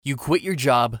You quit your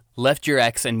job, left your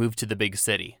ex, and moved to the big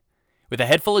city. With a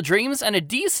head full of dreams and a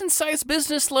decent-sized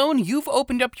business loan, you've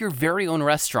opened up your very own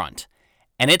restaurant.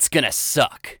 And it's gonna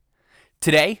suck.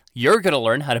 Today, you're gonna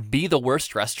learn how to be the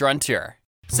worst restaurateur.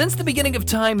 Since the beginning of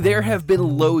time, there have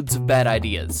been loads of bad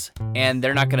ideas, and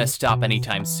they're not gonna stop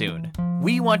anytime soon.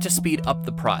 We want to speed up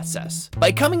the process.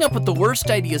 By coming up with the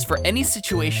worst ideas for any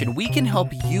situation, we can help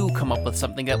you come up with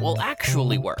something that will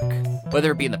actually work.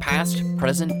 Whether it be in the past,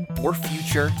 present, or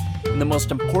future, in the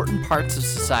most important parts of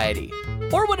society,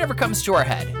 or whatever comes to our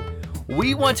head.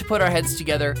 We want to put our heads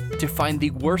together to find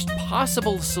the worst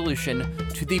possible solution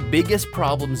to the biggest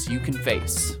problems you can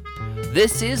face.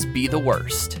 This is Be the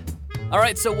Worst.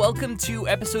 Alright, so welcome to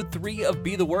episode 3 of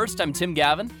Be the Worst. I'm Tim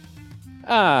Gavin.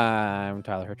 I'm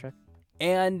Tyler Herchuk.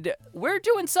 And we're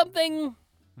doing something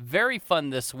very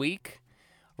fun this week.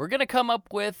 We're going to come up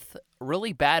with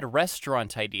really bad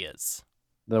restaurant ideas.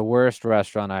 The worst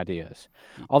restaurant ideas.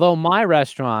 Although my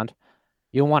restaurant,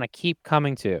 you'll want to keep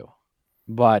coming to,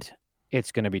 but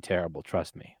it's going to be terrible,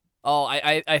 trust me. Oh,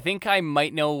 I think I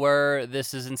might know where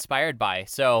this is inspired by.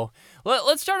 So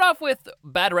let's start off with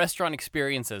bad restaurant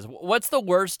experiences. What's the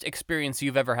worst experience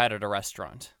you've ever had at a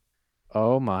restaurant?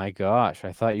 Oh my gosh,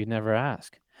 I thought you'd never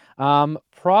ask.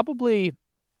 Probably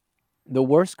the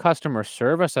worst customer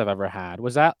service I've ever had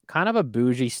was at kind of a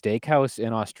bougie steakhouse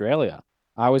in Australia.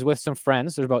 I was with some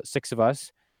friends, there's about 6 of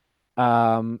us,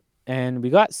 and we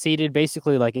got seated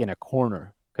basically like in a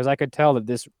corner because I could tell that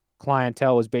this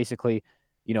clientele was basically,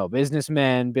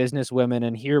 businessmen, businesswomen,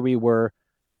 and here we were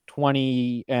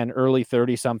 20 and early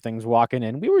 30-somethings walking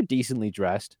in. We were decently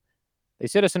dressed. They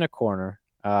sit us in a corner.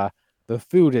 The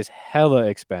food is hella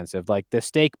expensive. Like the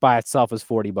steak by itself is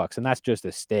 $40, and that's just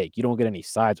a steak. You don't get any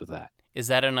sides with that. Is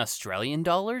that in Australian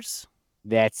dollars?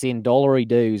 That's in dollary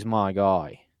dues, my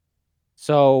guy.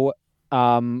 So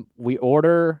we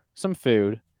order some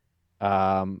food.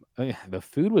 The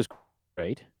food was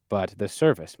great, but the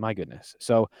service, my goodness.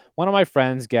 So one of my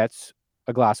friends gets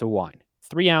a glass of wine,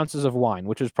 3 ounces of wine,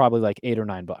 which is probably like $8 or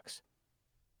 $9.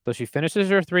 So she finishes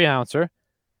her 3-ouncer,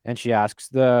 and she asks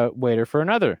the waiter for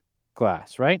another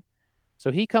glass, right?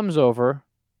 So he comes over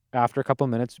after a couple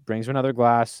minutes, brings her another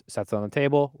glass, sets it on the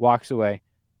table, walks away.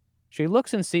 She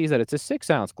looks and sees that it's a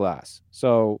 6-ounce glass.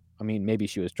 So, maybe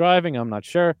she was driving, I'm not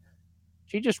sure.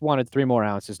 She just wanted 3 more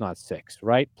ounces, not 6,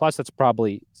 right? Plus, it's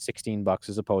probably $16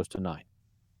 as opposed to 9.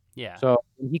 Yeah. So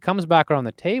he comes back around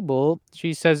the table.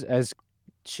 She says, as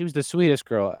she was the sweetest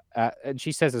girl, and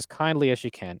she says as kindly as she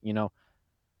can,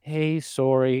 hey,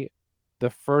 sorry, the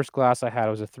first glass I had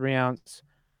was a 3-ounce.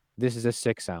 This is a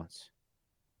 6-ounce.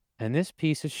 And this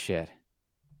piece of shit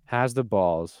has the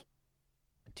balls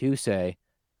to say,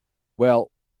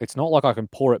 well, it's not like I can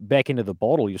pour it back into the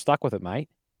bottle. You're stuck with it, mate.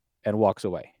 And walks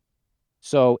away.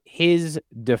 So his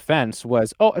defense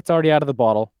was, oh, it's already out of the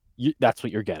bottle. That's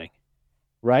what you're getting.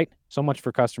 Right? So much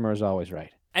for customer is always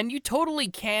right. And you totally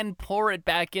can pour it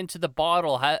back into the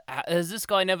bottle. Has this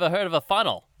guy never heard of a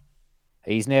funnel?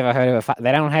 He's never heard of a funnel.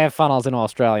 They don't have funnels in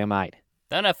Australia, mate.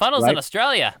 They don't have funnels in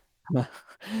Australia.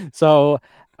 So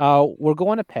we're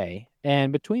going to pay.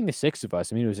 And between the 6 of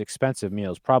us, it was expensive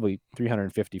meals, probably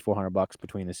 $350, $400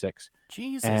 between the 6.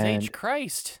 Jesus H.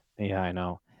 Christ. Yeah, I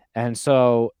know. And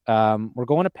so we're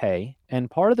going to pay. And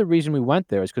part of the reason we went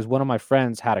there is because one of my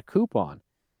friends had a coupon.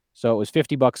 So it was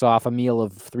 $50 off a meal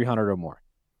of 300 or more.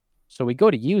 So we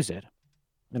go to use it.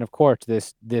 And of course,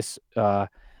 this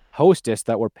hostess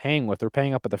that we're paying with, we're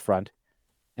paying up at the front.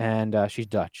 And she's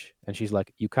Dutch. And she's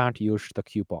like, you can't use the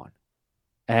coupon.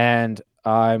 And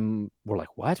we're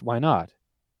like, what? Why not?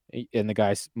 And the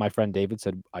guy, my friend David,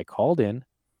 said, I called in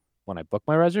when I booked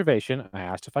my reservation. I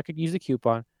asked if I could use the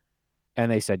coupon.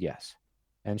 And they said yes.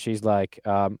 And she's like,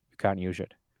 you can't use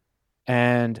it.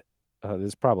 And this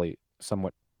is probably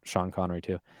somewhat Sean Connery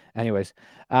too. Anyways,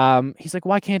 he's like,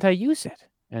 why can't I use it?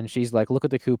 And she's like, look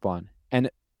at the coupon. And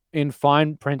in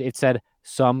fine print, it said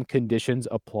some conditions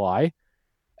apply.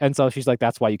 And so she's like,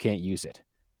 that's why you can't use it.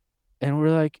 And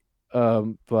we're like,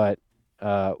 but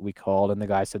we called and the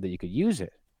guy said that you could use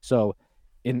it. So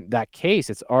in that case,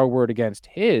 it's our word against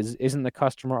his. Isn't the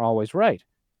customer always right?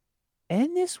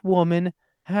 And this woman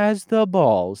has the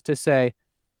balls to say,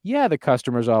 yeah, the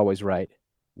customer's always right.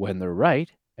 When they're right,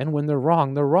 and when they're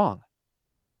wrong, they're wrong.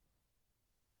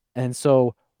 And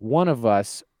so one of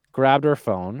us grabbed her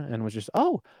phone and was just,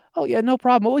 oh, yeah, no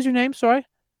problem. What was your name? Sorry.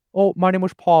 Oh, my name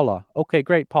was Paula. Okay,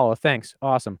 great, Paula. Thanks.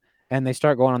 Awesome. And they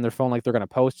start going on their phone like they're going to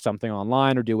post something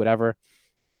online or do whatever.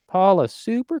 Paula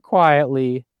super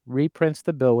quietly reprints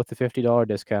the bill with the $50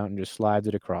 discount and just slides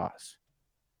it across.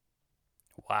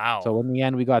 Wow. So in the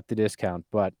end, we got the discount,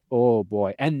 but oh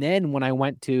boy. And then when I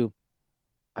went to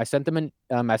I sent them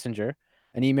a messenger,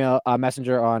 an email, a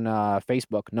messenger on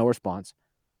Facebook, no response.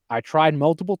 I tried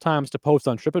multiple times to post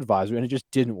on TripAdvisor, and it just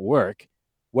didn't work.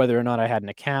 Whether or not I had an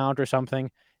account or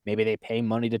something, maybe they pay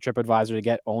money to TripAdvisor to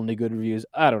get only good reviews.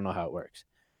 I don't know how it works,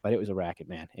 but it was a racket,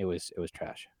 man. It was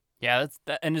trash. Yeah, that's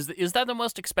that. And is that the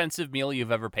most expensive meal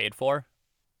you've ever paid for?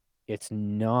 It's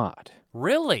not.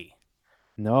 Really?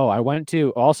 No, I went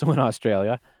to also in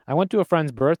Australia. I went to a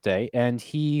friend's birthday, and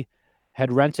he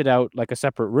had rented out like a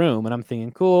separate room, and I'm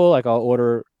thinking, cool, like I'll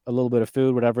order a little bit of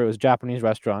food, whatever. It was a Japanese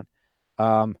restaurant,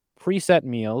 preset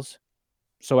meals,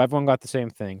 so everyone got the same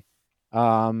thing,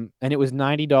 and it was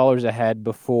 $90 a head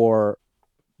before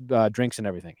drinks and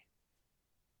everything.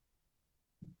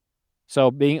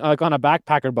 So being like on a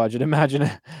backpacker budget, imagine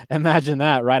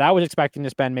that, right? I was expecting to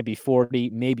spend maybe 40,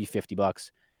 maybe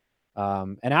 $50.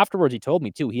 And afterwards, he told me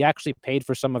too, he actually paid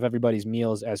for some of everybody's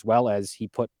meals as well as he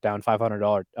put down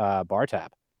 $500 bar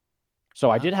tab. So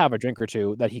I did have a drink or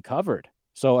two that he covered.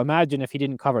 So imagine if he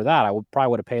didn't cover that, I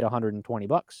would have paid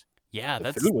 $120. Yeah,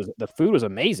 The food was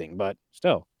amazing, but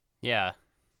still. Yeah.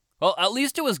 Well, at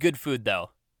least it was good food though.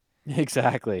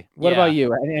 Exactly. What Yeah. about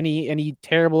you? Any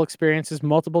terrible experiences?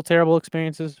 Multiple terrible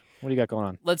experiences? What do you got going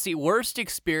on? Let's see. Worst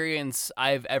experience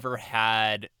I've ever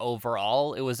had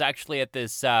overall. It was actually at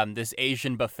this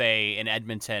Asian buffet in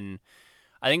Edmonton.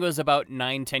 I think it was about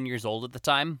 9-10 years old at the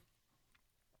time,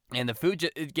 and the food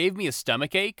it gave me a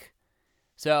stomach ache.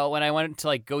 So when I went to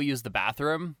like go use the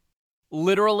bathroom,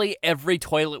 literally every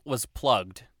toilet was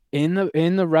plugged. In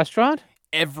the restaurant?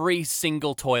 Every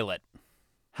single toilet.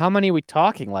 How many are we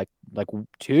talking? Like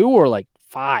 2 or like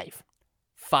 5?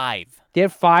 5. They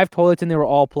had 5 toilets and they were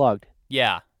all plugged.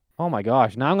 Yeah. Oh my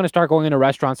gosh. Now I'm going to start going into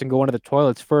restaurants and go into the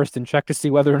toilets first and check to see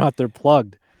whether or not they're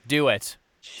plugged. Do it.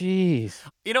 Jeez.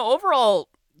 You know, overall,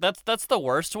 that's the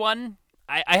worst one.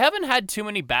 I haven't had too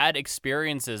many bad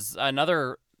experiences.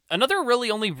 Another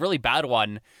really really bad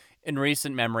one in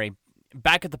recent memory.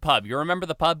 Back at the pub. You remember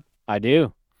the pub? I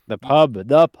do. The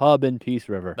pub in Peace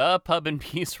River. The pub in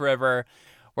Peace River,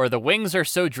 where the wings are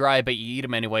so dry, but you eat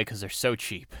them anyway because they're so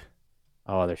cheap.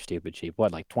 Oh, they're stupid cheap.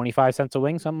 What, like 25 cents a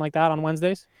wing, something like that on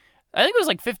Wednesdays? I think it was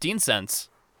like 15 cents.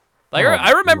 Like Oh,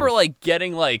 I remember like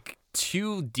getting like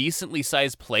 2 decently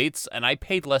sized plates, and I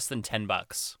paid less than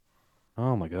 $10.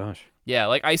 Oh my gosh. Yeah,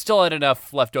 like I still had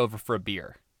enough left over for a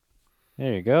beer.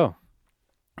 There you go.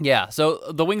 Yeah, so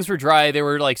the wings were dry. They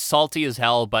were like salty as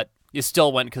hell, but you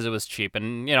still went because it was cheap,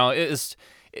 and you know it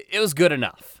was good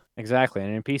enough. Exactly.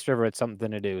 And in Peace River, it's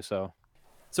something to do. So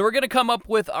we're gonna come up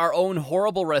with our own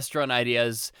horrible restaurant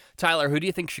ideas. Tyler, who do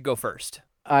you think should go first?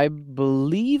 I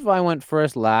believe I went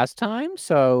first last time,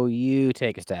 so you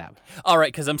take a stab. All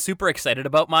right, because I'm super excited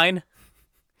about mine.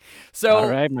 So All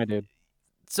right, my dude.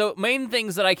 So main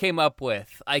things that I came up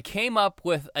with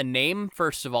a name,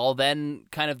 first of all, then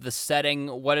kind of the setting,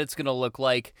 what it's going to look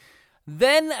like,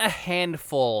 then a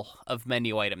handful of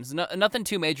menu items. Nothing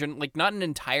too major, like not an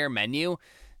entire menu,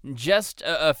 just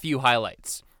a few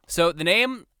highlights. So the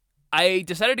name, I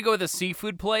decided to go with a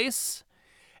seafood place,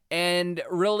 and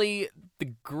really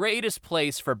the greatest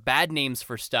place for bad names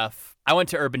for stuff, I went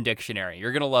to Urban Dictionary.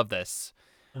 You're going to love this.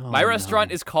 My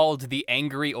restaurant is called The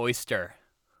Angry Oyster.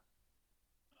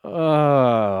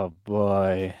 Oh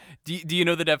boy. Do you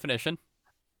know the definition?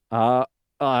 I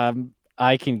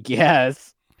can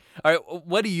guess. All right,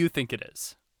 what do you think it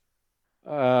is?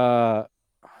 I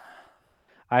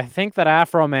think that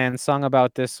Afro Man sung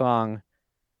about this song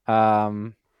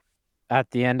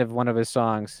at the end of one of his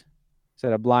songs.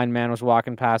 Said a blind man was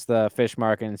walking past the fish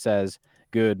market and says,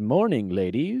 "Good morning,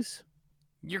 ladies."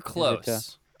 You're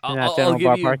close. In that general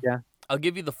ballpark, yeah. I'll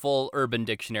give you the full Urban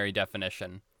Dictionary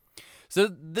definition. So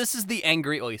this is the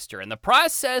angry oyster. In the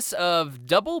process of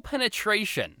double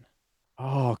penetration,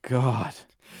 Oh God.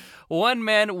 one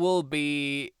man will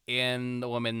be in the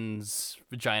woman's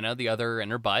vagina, the other in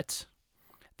her butt.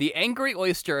 The angry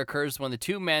oyster occurs when the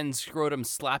two men's scrotums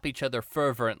slap each other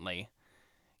fervently,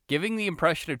 giving the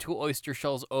impression of two oyster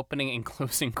shells opening and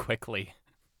closing quickly.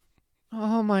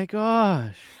 Oh my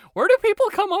gosh. Where do people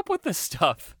come up with this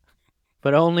stuff?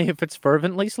 But only if it's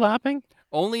fervently slapping?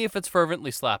 Only if it's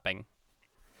fervently slapping.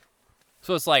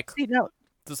 So it's like, See, no.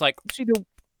 See,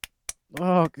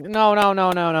 Oh,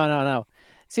 no.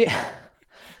 See,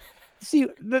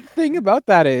 the thing about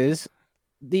that is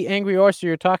the angry oyster,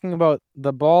 you're talking about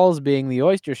the balls being the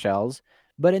oyster shells,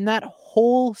 but in that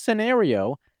whole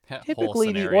scenario,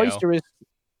 typically the oyster is...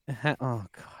 Oh,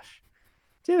 gosh.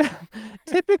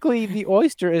 Typically, the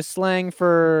oyster is slang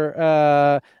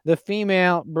for the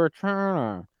female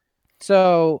returner.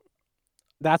 So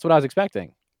that's what I was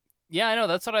expecting. Yeah, I know,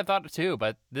 that's what I thought too,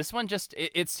 but this one just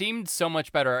it seemed so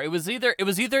much better. It was either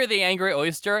the angry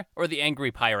oyster or the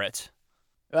angry pirate.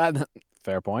 Uh,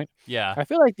 Fair point. Yeah. I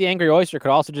feel like the angry oyster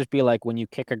could also just be like when you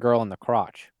kick a girl in the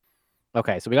crotch.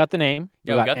 Okay, so we got the name. We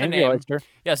Yeah, we got got the angry name. oyster.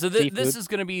 Yeah, so this Seafood. is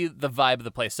going to be the vibe of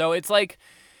the place. So it's like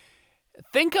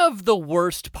think of the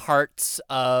worst parts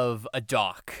of a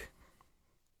dock.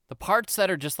 The parts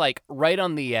that are just like right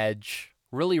on the edge,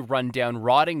 really run down,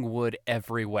 rotting wood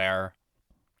everywhere.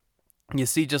 You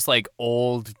see just like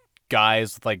old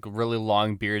guys with like really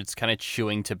long beards kind of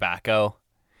chewing tobacco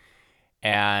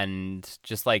and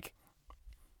just like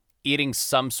eating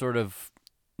some sort of,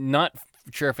 not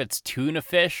sure if it's tuna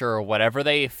fish or whatever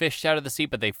they fished out of the sea,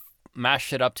 but they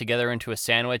mashed it up together into a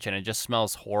sandwich and it just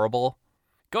smells horrible.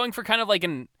 Going for kind of like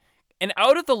an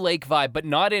out of the lake vibe, but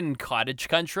not in cottage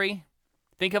country.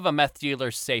 Think of a meth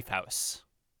dealer's safe house.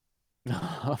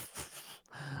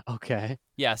 Okay.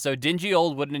 Yeah, so dingy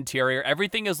old wooden interior.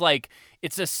 Everything is like,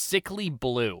 it's a sickly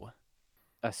blue.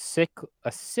 A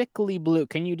sickly blue.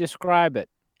 Can you describe it?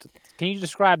 Can you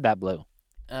describe that blue?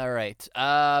 All right.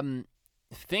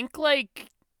 Think like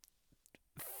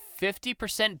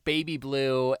 50% baby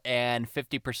blue and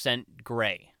 50%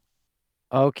 gray.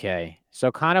 Okay.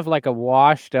 So kind of like a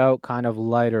washed out kind of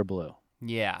lighter blue.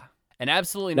 Yeah. And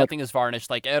absolutely Like- nothing is varnished.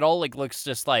 Like it all like looks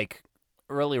just like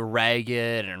really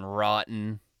ragged and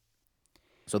rotten.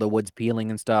 So the wood's peeling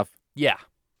and stuff. Yeah.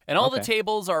 And all the Okay.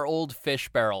 tables are old fish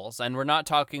barrels, and we're not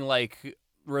talking like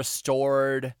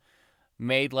restored,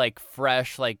 made like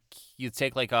fresh, like you'd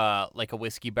take like a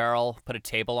whiskey barrel, put a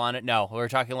table on it. No, we're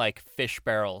talking like fish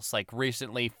barrels, like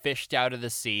recently fished out of the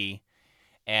sea,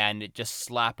 and just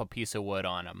slap a piece of wood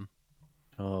on them.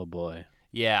 Oh boy.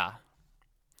 Yeah.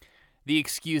 The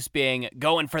excuse being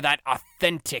going for that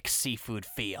authentic seafood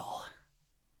feel.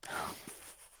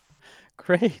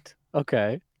 Great.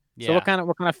 Okay. Yeah. So what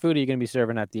kind of food are you gonna be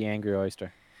serving at the Angry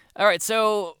Oyster? All right,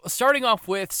 so starting off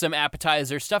with some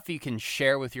appetizers, stuff you can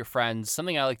share with your friends,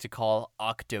 something I like to call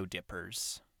octo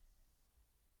dippers.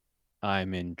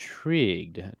 I'm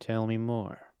intrigued. Tell me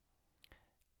more.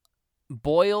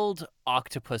 Boiled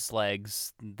octopus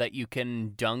legs that you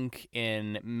can dunk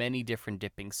in many different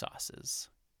dipping sauces.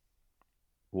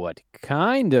 What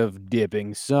kind of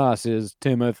dipping sauces,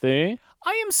 Timothy?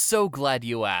 I am so glad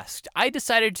you asked. I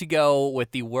decided to go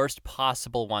with the worst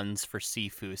possible ones for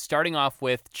seafood, starting off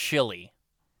with chili.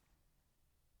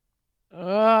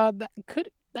 That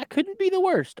couldn't be the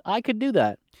worst. I could do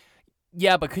that.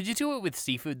 Yeah, but could you do it with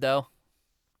seafood, though?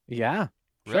 Yeah.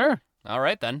 Really? Sure. All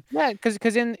right, then. Yeah,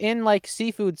 because in like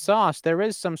seafood sauce, there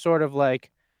is some sort of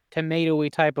like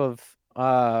tomatoey type of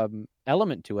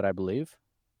element to it, I believe.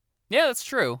 Yeah, that's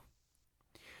true.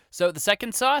 So the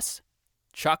second sauce,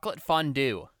 chocolate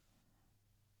fondue.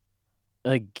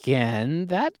 Again,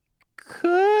 that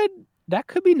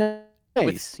could be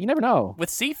nice. You never know. With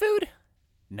seafood?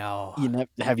 No.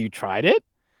 Have you tried it?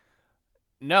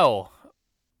 No,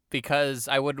 because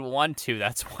I wouldn't want to.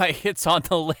 That's why it's on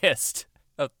the list.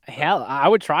 Hell, I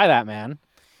would try that, man.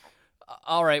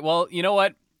 All right. Well, you know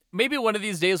what? Maybe one of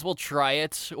these days we'll try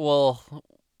it. We'll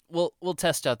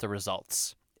test out the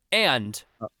results. And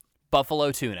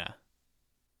buffalo tuna.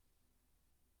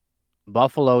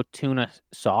 Buffalo tuna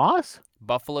sauce?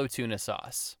 Buffalo tuna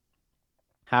sauce.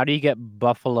 How do you get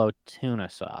buffalo tuna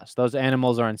sauce? Those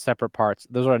animals are in separate parts.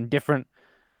 Those are in different.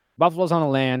 Buffalo's on the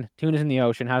land, tuna's in the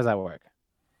ocean. How does that work?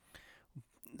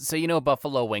 So you know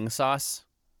buffalo wing sauce?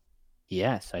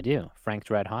 Yes, I do. Frank's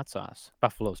Red Hot Sauce,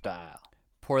 buffalo style.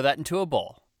 Pour that into a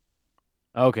bowl.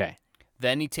 Okay.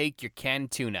 Then you take your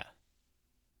canned tuna.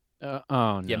 Oh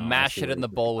no. You I mash see it what in the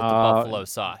you're bowl with doing. the buffalo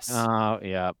sauce. Oh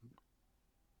yeah.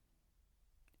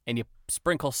 And you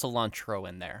sprinkle cilantro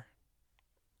in there.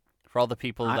 For all the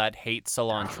people that hate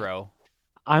cilantro.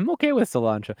 I'm okay with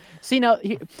cilantro. See, now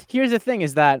here's the thing: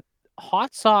 is that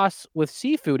hot sauce with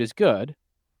seafood is good.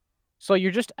 So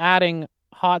you're just adding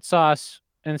hot sauce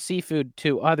and seafood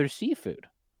to other seafood.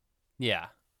 Yeah.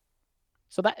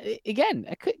 So that again,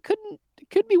 it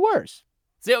could be worse.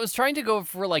 See, I was trying to go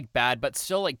for like bad, but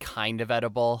still like kind of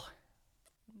edible.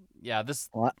 Yeah, this.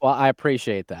 Well, I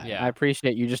appreciate that. Yeah. I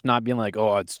appreciate you just not being like,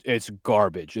 oh, it's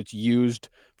garbage. It's used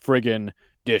friggin'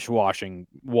 dishwashing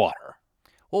water.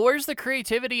 Well, where's the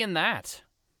creativity in that?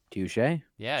 Touche. Yeah,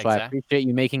 So I exactly. appreciate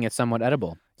you making it somewhat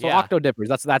edible. So Yeah. octo dippers,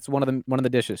 that's one of the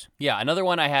dishes. Yeah, another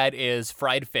one I had is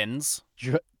fried fins.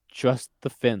 Just the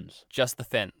fins. Just the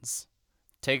fins.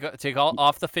 Take all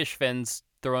off the fish fins,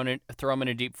 throw them in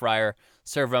a deep fryer,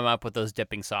 serve them up with those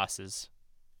dipping sauces.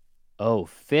 Oh,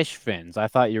 fish fins. I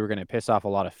thought you were gonna piss off a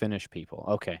lot of Finnish people.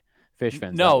 Okay, fish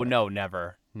fins. No,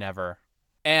 never.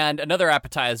 And another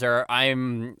appetizer,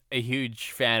 I'm a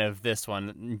huge fan of this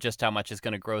one, just how much it's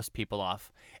going to gross people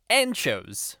off.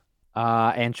 Anchos.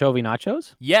 Anchovy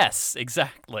nachos. Yes,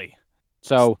 exactly.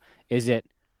 So is it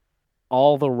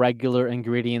all the regular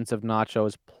ingredients of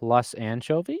nachos plus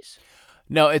anchovies?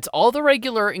 No, it's all the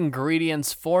regular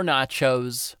ingredients for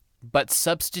nachos, but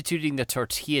substituting the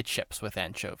tortilla chips with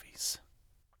anchovies.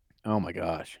 Oh my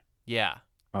gosh. Yeah.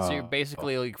 So you're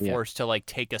basically like yeah. forced to like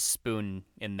take a spoon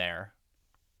in there.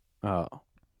 Oh.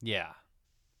 Yeah.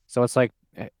 So it's kind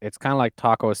of like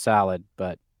taco salad,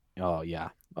 but oh yeah.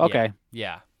 Okay.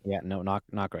 Yeah. Yeah, no, not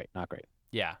great. Not great.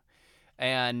 Yeah.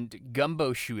 And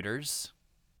gumbo shooters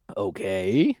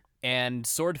Okay. and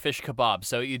swordfish kebab.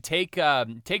 So you take a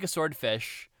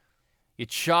swordfish, you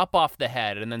chop off the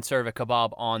head, and then serve a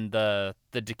kebab on the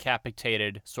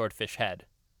decapitated swordfish head.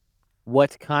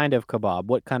 What kind of kebab?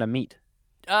 What kind of meat?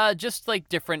 Just like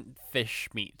different fish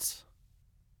meats.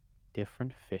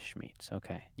 Different fish meats.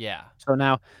 Okay. Yeah. So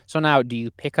now, do you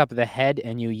pick up the head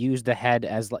and you use the head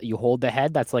as you hold the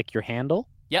head? That's like your handle.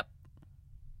 Yep.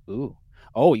 Ooh.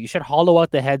 Oh, you should hollow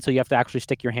out the head so you have to actually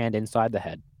stick your hand inside the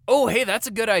head. Oh, hey, that's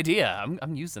a good idea.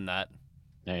 I'm using that.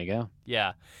 There you go.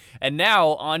 Yeah. And now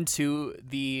on to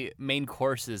the main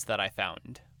courses that I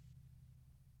found.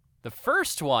 The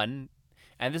first one,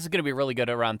 and this is going to be really good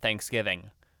around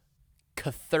Thanksgiving,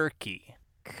 Kathurkey.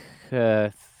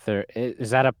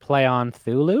 Is that a play on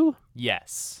Thulu?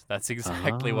 Yes, that's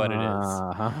exactly what it is.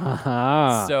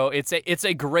 Ah. So it's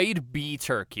a grade B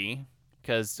turkey,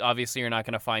 because obviously you're not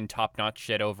going to find top-notch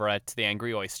shit over at the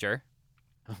Angry Oyster.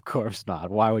 Of course not.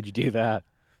 Why would you do that?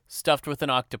 Stuffed with an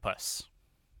octopus.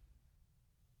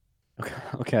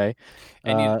 Okay.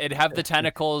 And it'd have the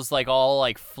tentacles like all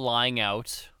like flying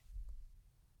out.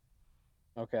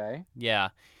 Okay. Yeah.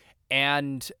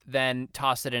 And then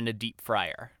toss it in a deep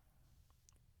fryer.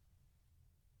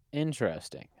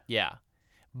 Interesting. Yeah.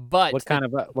 But what kind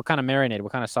of marinade?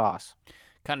 What kind of sauce?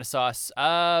 Kind of sauce?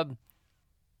 I'd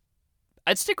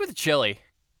stick with the chili.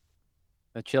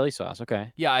 The chili sauce.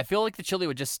 Okay. Yeah, I feel like the chili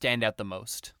would just stand out the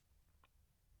most.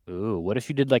 Ooh, what if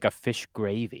you did like a fish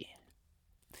gravy?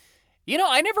 You know,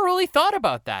 I never really thought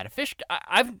about that.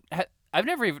 I've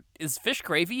never even, is fish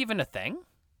gravy even a thing?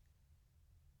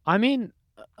 I mean,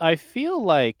 I feel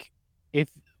like if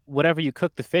whatever you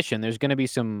cook the fish in, there's going to be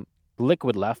some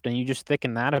liquid left, and you just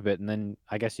thicken that a bit, and then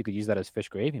I guess you could use that as fish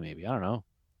gravy. Maybe, I don't know.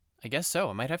 I guess so.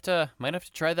 I might have to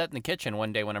try that in the kitchen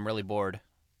one day when I'm really bored.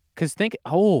 Cause think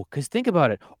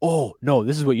about it. Oh no,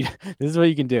 this is what you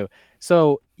can do.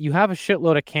 So you have a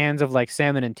shitload of cans of like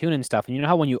salmon and tuna and stuff, and you know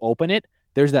how when you open it,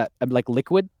 there's that like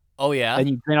liquid. Oh yeah. And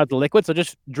you drain out the liquid. So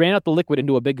just drain out the liquid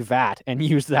into a big vat and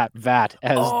use that vat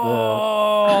as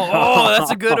Oh,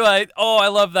 that's a good one. Oh, I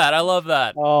love that. I love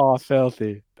that. Oh,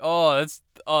 filthy. That's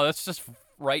just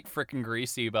right freaking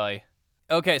greasy, buddy.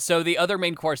 Okay, so the other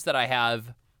main course that I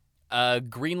have,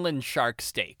 Greenland shark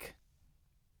steak.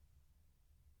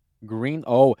 Is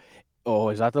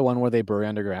that the one where they bury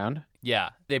underground? Yeah,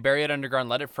 they bury it underground,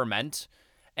 let it ferment,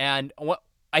 and what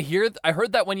I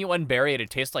heard that when you unbury it, it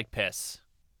tastes like piss.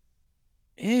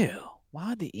 Ew!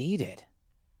 Why'd they eat it?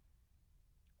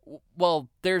 Well,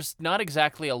 there's not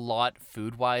exactly a lot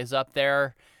food-wise up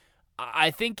there. I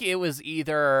think it was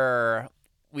either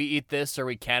we eat this or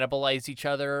we cannibalize each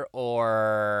other,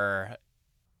 or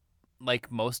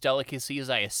like most delicacies,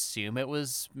 I assume it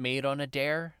was made on a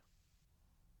dare.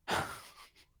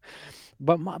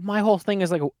 But my whole thing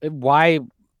is like, why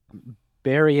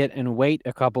bury it and wait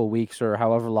a couple weeks or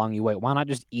however long you wait? Why not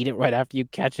just eat it right after you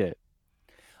catch it?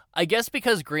 I guess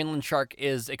because Greenland shark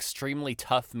is extremely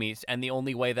tough meat, and the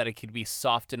only way that it could be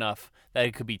soft enough that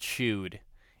it could be chewed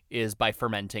is by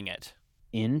fermenting it.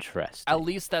 Interesting. At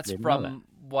least that's from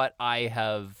what I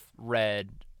have read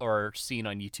or seen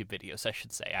on YouTube videos, I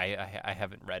should say. I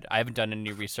haven't read. I haven't done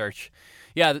any research.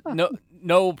 Yeah,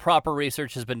 no proper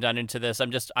research has been done into this.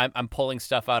 I'm pulling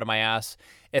stuff out of my ass.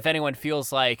 If anyone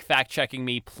feels like fact-checking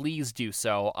me, please do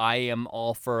so. I am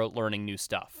all for learning new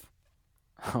stuff.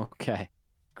 Okay.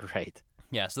 Great.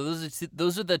 Yeah, so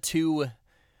those are the two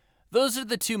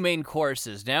main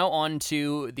courses. Now on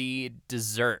to the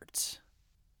dessert.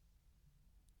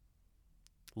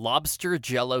 Lobster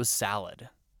Jello salad.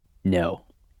 No.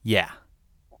 Yeah.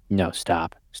 No,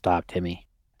 stop. Stop, Timmy.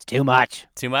 It's too much.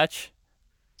 Too much?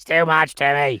 It's too much,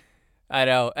 Timmy. I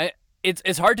know.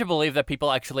 It's hard to believe that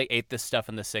people actually ate this stuff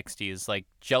in the 60s. Like,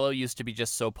 Jello used to be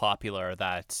just so popular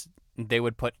that they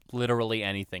would put literally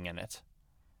anything in it.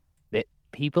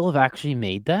 People have actually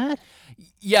made that?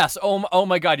 Yes. Oh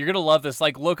my God. You're going to love this.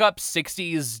 Like, look up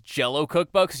 60s Jello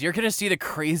cookbooks. You're going to see the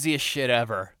craziest shit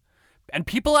ever. And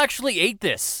people actually ate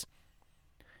this.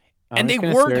 I'm And they just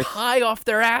gonna weren't search. high off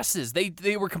their asses.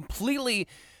 They were completely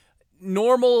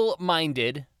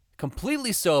normal-minded,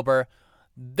 completely sober.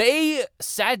 They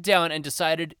sat down and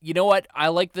decided, you know what? I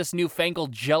like this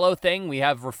newfangled Jell-O thing. We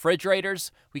have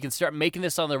refrigerators. We can start making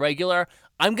this on the regular.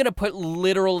 I'm going to put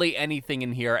literally anything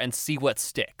in here and see what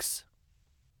sticks.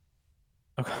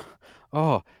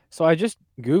 Oh, so I just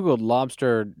Googled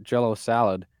lobster Jello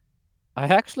salad. I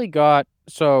actually got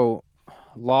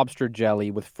lobster jelly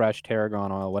with fresh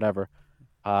tarragon oil, whatever.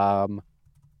 Um,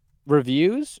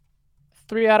 Reviews,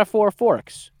 3 out of 4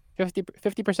 forks.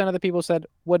 50% of the people said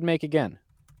would make again.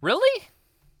 Really?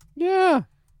 Yeah,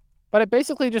 but it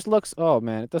basically just looks. Oh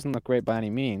man, it doesn't look great by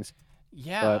any means.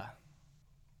 Yeah. But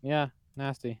yeah,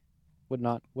 nasty. Would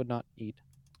not eat.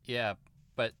 Yeah.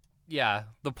 But yeah,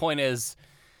 the point is,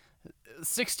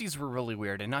 60s were really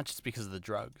weird, and not just because of the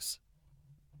drugs.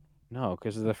 No,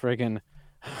 because of the friggin'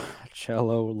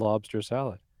 cello lobster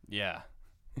salad. Yeah.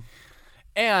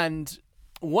 And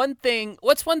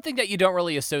what's one thing that you don't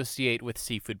really associate with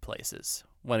seafood places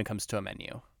when it comes to a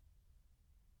menu?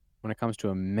 When it comes to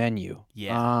a menu,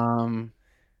 Yeah.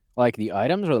 like the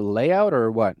items or the layout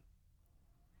or what?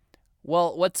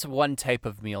 Well, what's one type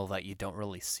of meal that you don't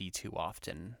really see too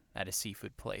often at a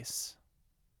seafood place?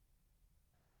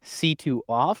 See too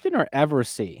often or ever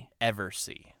see? Ever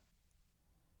see?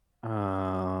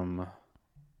 Oh,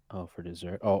 for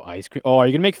dessert. Oh, ice cream. Oh, are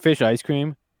you gonna make fish ice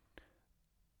cream?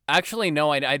 Actually,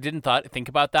 no, I didn't think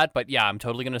about that, but yeah, I'm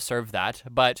totally going to serve that.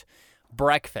 But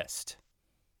breakfast.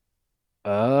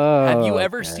 Oh, Have you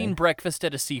ever okay. seen breakfast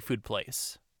at a seafood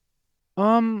place?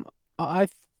 I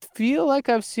feel like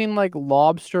I've seen like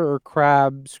lobster or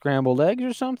crab scrambled eggs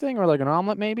or something, or like an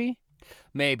omelet maybe.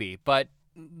 Maybe, but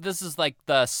this is like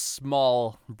the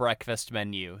small breakfast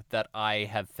menu that I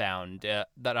have found,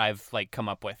 that I've like come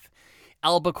up with.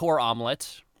 Albacore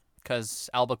omelet, because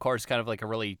albacore is kind of like a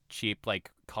really cheap,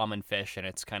 like common fish, and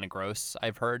it's kind of gross,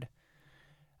 I've heard.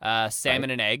 Salmon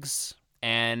Right. and eggs,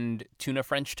 and tuna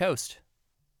French toast.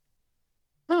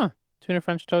 Huh. Tuna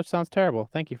French toast sounds terrible.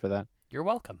 Thank you for that. You're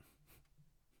welcome.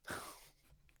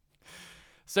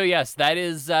 So yes,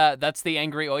 that's the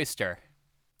Angry Oyster.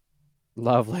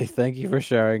 Lovely. Thank you for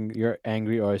sharing your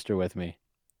angry oyster with me.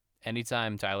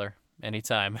 Anytime, Tyler.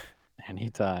 Anytime.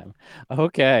 Anytime.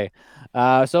 Okay.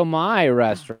 So my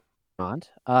restaurant,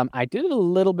 I did it a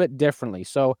little bit differently.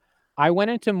 So I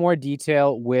went into more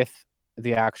detail with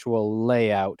the actual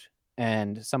layout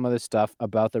and some of the stuff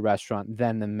about the restaurant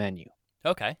than the menu.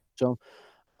 Okay. So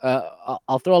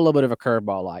I'll throw a little bit of a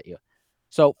curveball at you.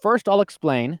 So first, I'll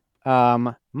explain.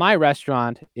 My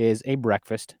restaurant is a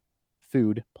breakfast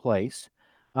food place.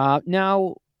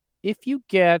 Now, if you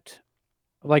get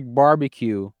like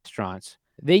barbecue restaurants,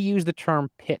 they use the term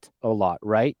pit a lot,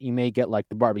 right? You may get like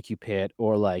the barbecue pit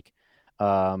or like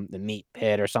the meat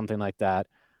pit or something like that.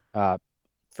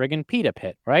 Friggin' pita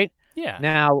pit, right? Yeah.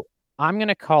 Now, I'm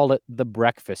gonna call it the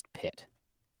breakfast pit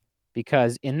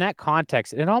because in that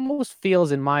context, it almost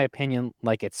feels, in my opinion,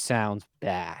 like it sounds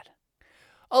bad.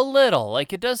 A little.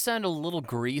 Like, it does sound a little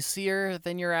greasier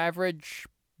than your average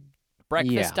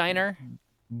breakfast Yeah, diner.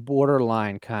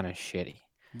 borderline kind of shitty.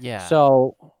 Yeah.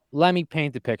 So let me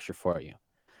paint the picture for you.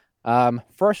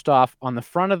 First off, on the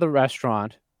front of the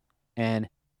restaurant and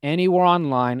anywhere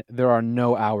online, there are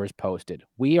no hours posted.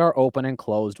 We are open and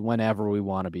closed whenever we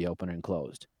want to be open and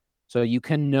closed. So you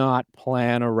cannot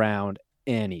plan around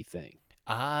anything,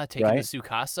 Taking the right?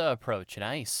 Sukasa approach.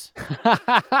 Nice.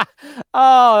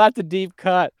 Oh, that's a deep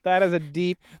cut. That is a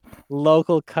deep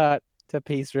local cut to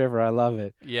Peace River. I love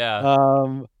it.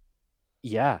 Yeah.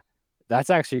 Yeah, that's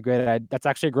actually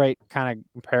a great kind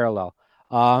of parallel.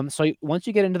 So once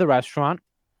you get into the restaurant,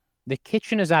 the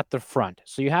kitchen is at the front.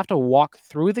 So you have to walk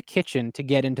through the kitchen to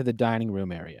get into the dining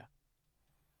room area.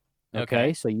 Okay.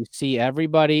 Okay. So you see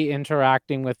everybody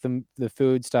interacting with the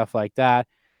food, stuff like that.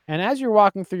 And as you're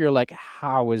walking through, you're like,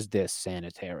 how is this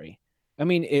sanitary? I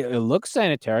mean, it looks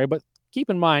sanitary, but keep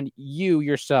in mind, you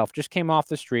yourself just came off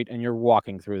the street and you're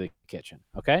walking through the kitchen.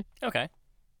 Okay. Okay.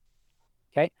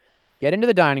 Okay. Get into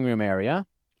the dining room area.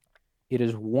 It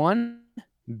is one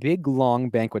big, long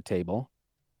banquet table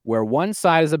where one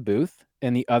side is a booth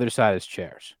and the other side is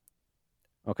chairs.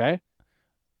 Okay.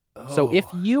 So if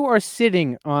Oh. you are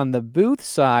sitting on the booth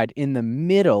side in the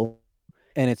middle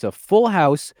and it's a full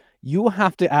house, you will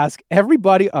have to ask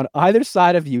everybody on either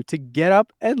side of you to get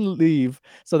up and leave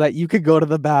so that you could go to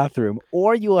the bathroom,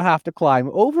 or you will have to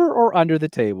climb over or under the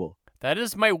table. That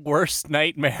is my worst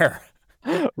nightmare.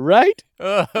 Right?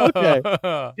 Okay.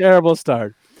 Okay. Terrible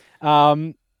start.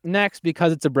 Next,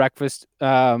 because it's a breakfast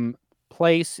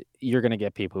place, you're going to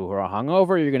get people who are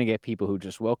hungover. You're going to get people who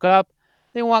just woke up.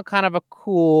 They want kind of a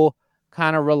cool,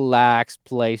 kind of relaxed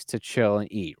place to chill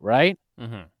and eat, right?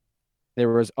 Mm-hmm. There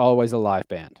was always a live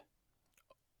band.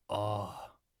 Oh.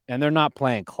 And they're not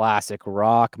playing classic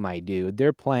rock, my dude.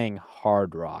 They're playing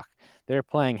hard rock. They're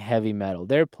playing heavy metal.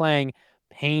 They're playing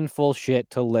painful shit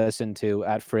to listen to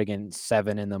at friggin'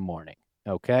 7 in the morning.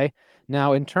 Okay?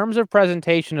 Now, in terms of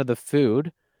presentation of the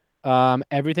food,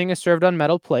 everything is served on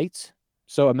metal plates.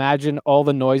 So imagine all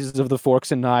the noises of the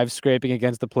forks and knives scraping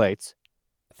against the plates.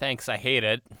 Thanks, I hate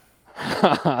it.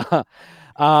 And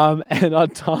on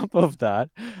top of that,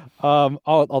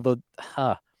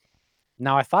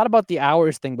 now I thought about the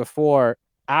hours thing before,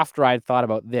 after I'd thought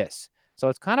about this. So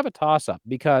it's kind of a toss up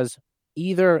because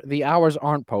either the hours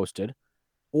aren't posted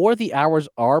or the hours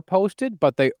are posted,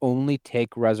 but they only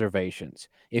take reservations.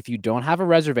 If you don't have a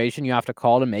reservation, you have to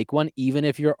call to make one, even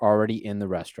if you're already in the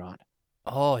restaurant.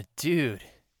 Oh, dude.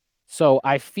 So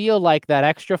I feel like that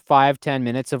extra 5-10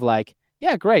 minutes of like,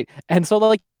 yeah, great. And so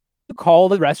like you call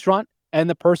the restaurant and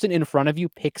the person in front of you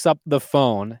picks up the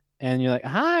phone and you're like,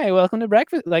 hi, welcome to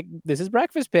breakfast. Like, this is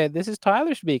Breakfast Pit. This is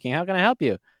Tyler speaking. How can I help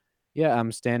you? Yeah,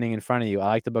 I'm standing in front of you. I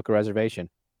like to book a reservation.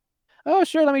 Oh,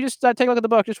 sure. Let me just take a look at the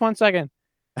book. Just 1 second.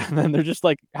 And then they're just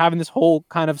like having this whole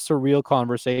kind of surreal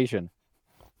conversation.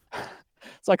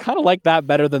 So I kind of like that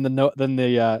better than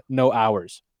the no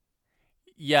hours.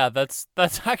 Yeah, that's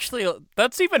actually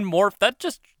that's even more. That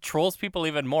just trolls people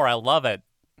even more. I love it.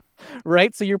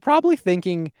 Right? So you're probably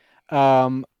thinking,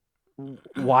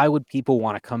 why would people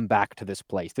want to come back to this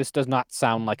place? This does not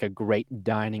sound like a great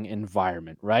dining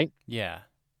environment, right? Yeah.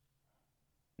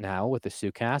 Now, with the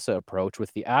Sukasa approach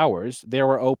with the hours, they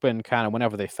were open kind of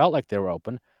whenever they felt like they were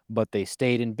open, but they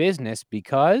stayed in business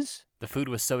because The food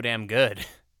was so damn good.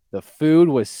 the food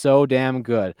was so damn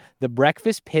good. The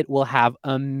Breakfast Pit will have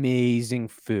amazing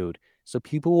food. So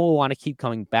people will want to keep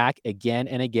coming back again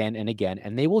and again and again,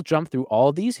 and they will jump through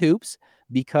all these hoops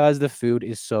because the food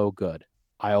is so good.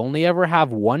 I only ever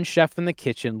have one chef in the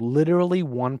kitchen, literally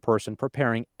one person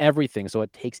preparing everything, so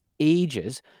it takes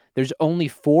ages. There's only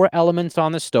 4 elements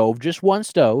on the stove, just one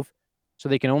stove, so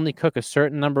they can only cook a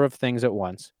certain number of things at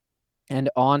once. And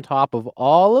on top of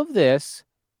all of this,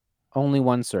 only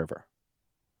one server.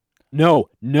 No,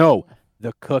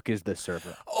 the cook is the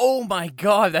server. Oh my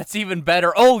god, that's even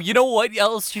better. Oh, you know what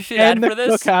else you should And add for the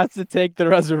this? cook has to take the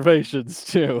reservations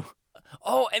too.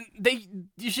 Oh, and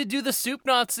you should do the soup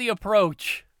Nazi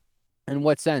approach. In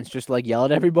what sense? Just like yell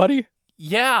at everybody?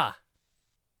 Yeah.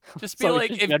 Just be So like,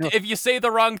 just if general- if you say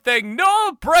the wrong thing,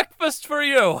 no breakfast for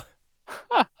you.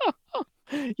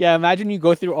 Yeah, imagine you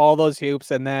go through all those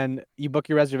hoops and then you book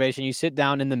your reservation, you sit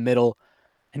down in the middle,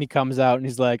 and he comes out and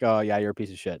he's like, oh, yeah, you're a piece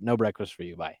of shit. No breakfast for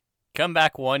you. Bye. Come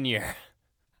back 1 year.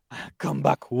 Come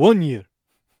back 1 year.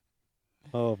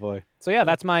 Oh, boy. So, yeah,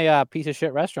 that's my piece of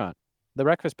shit restaurant, the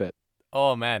Breakfast Pit.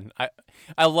 Oh man,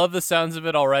 I love the sounds of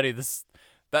it already.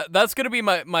 That's gonna be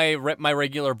my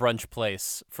regular brunch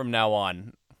place from now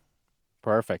on.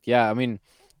 Perfect. Yeah, I mean,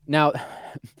 now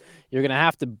you're going to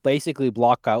have to basically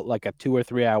block out like a 2 or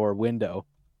 3 hour window.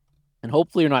 And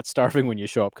hopefully you're not starving when you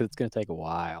show up because it's going to take a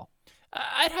while.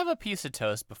 I'd have a piece of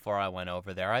toast before I went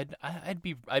over there. I'd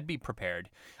be prepared.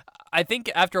 I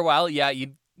think after a while, yeah,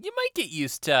 you might get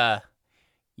used to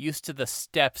the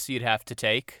steps you'd have to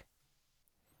take.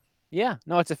 Yeah,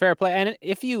 no, it's a fair play. And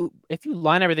if you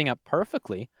line everything up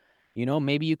perfectly,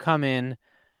 maybe you come in,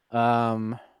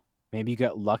 maybe you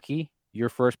get lucky. You're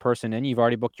first person in. You've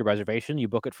already booked your reservation. You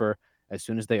book it for as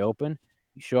soon as they open.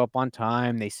 You show up on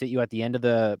time. They sit you at the end of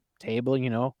the table.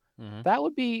 Mm-hmm. That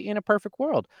would be in a perfect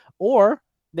world. Or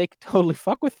they could totally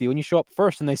fuck with you and you show up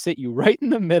first and they sit you right in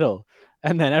the middle,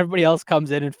 and then everybody else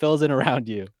comes in and fills in around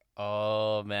you.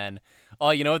 Oh man.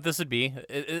 Oh, you know what this would be?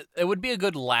 It would be a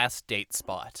good last date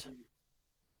spot.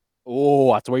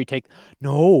 Oh, that's where you take.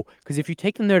 No, because if you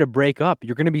take them there to break up,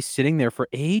 you're going to be sitting there for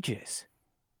ages.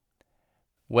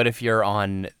 What if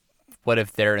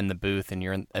they're in the booth and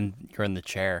you're in the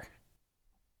chair?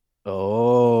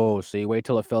 Oh, so you wait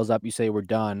till it fills up, you say we're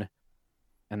done,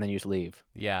 and then you just leave.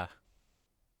 Yeah.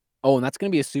 Oh, and that's going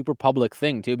to be a super public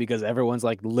thing, too, because everyone's,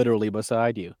 like, literally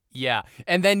beside you. Yeah.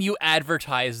 And then you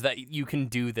advertise that you can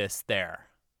do this there.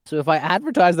 So if I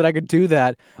advertised that I could do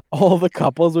that, all the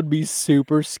couples would be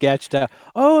super sketched out.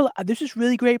 Oh, there's this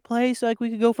really great place. Like, we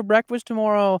could go for breakfast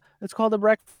tomorrow. It's called the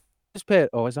Breakfast Pit.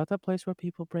 Oh, is that the place where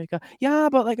people break up? Yeah,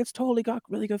 but, like, it's totally got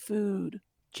really good food.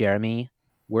 Jeremy,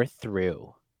 we're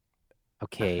through.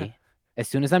 Okay. As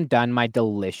soon as I'm done my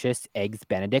delicious Eggs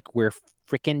Benedict, we're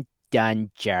freaking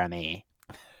done, Jeremy.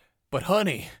 But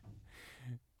honey,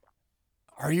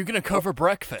 are you going to cover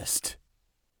breakfast?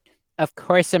 Of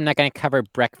course I'm not going to cover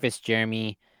breakfast,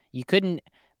 Jeremy. You couldn't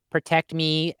protect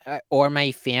me or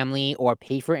my family or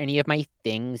pay for any of my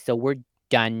things, so we're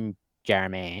done,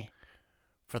 Jeremy.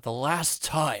 For the last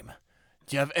time,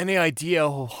 do you have any idea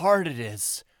how hard it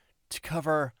is to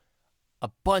cover a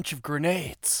bunch of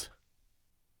grenades?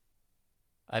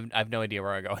 I've no idea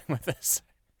where I'm going with this.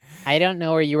 I don't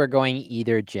know where you were going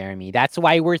either, Jeremy. That's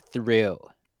why we're through.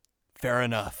 Fair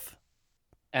enough.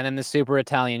 And then the super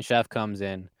Italian chef comes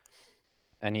in,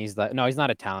 and he's like, no, he's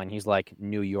not Italian. He's like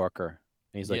New Yorker.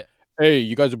 And he's like, hey,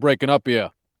 you guys are breaking up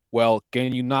here. Well,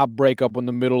 can you not break up in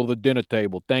the middle of the dinner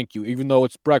table? Thank you. Even though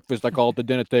it's breakfast, I call it the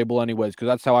dinner table anyways, because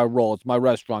that's how I roll. It's my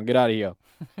restaurant. Get out of here.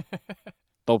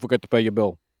 Don't forget to pay your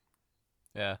bill.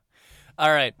 Yeah.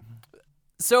 All right.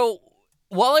 So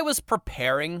while I was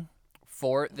preparing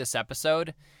for this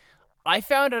episode, I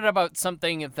found out about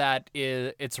something that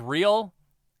it's real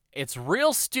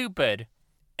stupid,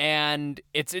 and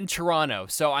it's in Toronto.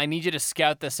 So I need you to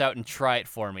scout this out and try it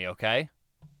for me, okay?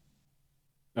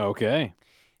 Okay.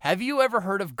 Have you ever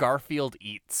heard of Garfield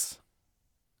Eats?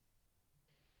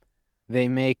 They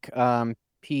make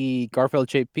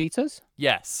Garfield-shaped pizzas?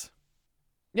 Yes.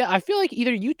 Yeah, I feel like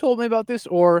either you told me about this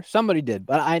or somebody did,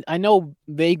 but I know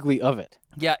vaguely of it.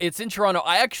 Yeah, it's in Toronto.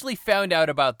 I actually found out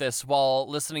about this while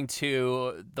listening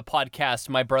to the podcast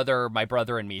My Brother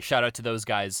and Me. Shout out to those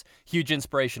guys. Huge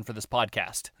inspiration for this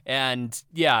podcast. And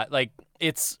yeah, like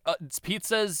it's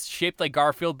pizzas shaped like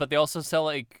Garfield, but they also sell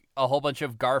like a whole bunch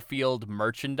of Garfield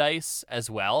merchandise as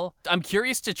well. I'm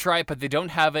curious to try it, but they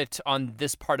don't have it on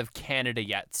this part of Canada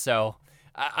yet. So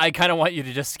I kind of want you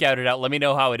to just scout it out. Let me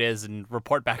know how it is and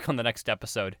report back on the next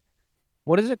episode.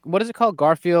 What is it called?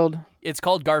 Garfield? It's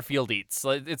called Garfield Eats.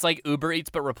 It's like Uber Eats,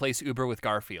 but replace Uber with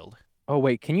Garfield. Oh,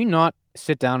 wait. Can you not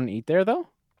sit down and eat there, though?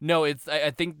 No,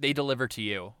 I think they deliver to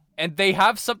you. And they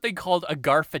have something called a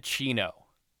Garfuccino.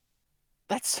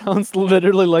 That sounds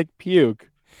literally like puke.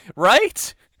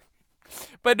 Right?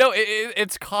 But no,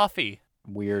 it's coffee.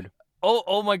 Weird.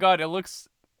 Oh my God.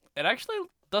 It actually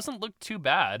doesn't look too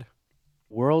bad.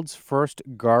 World's first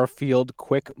Garfield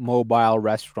quick mobile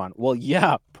restaurant. Well,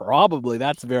 yeah, probably.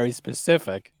 That's very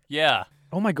specific. Yeah.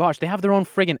 Oh my gosh, they have their own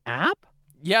friggin' app?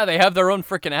 Yeah, they have their own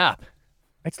freaking app.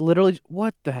 It's literally,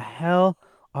 what the hell?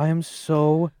 I am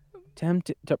so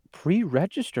tempted to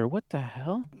pre-register. What the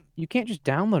hell? You can't just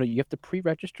download it. You have to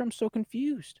pre-register. I'm so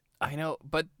confused. I know,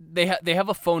 but they have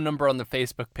a phone number on the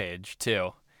Facebook page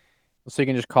too. So you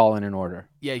can just call in an order.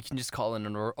 Yeah, you can just call in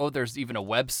an order. Oh, there's even a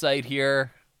website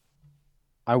here.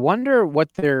 I wonder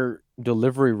what their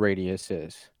delivery radius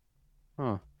is.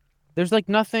 Huh. There's like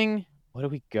nothing. What do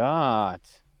we got?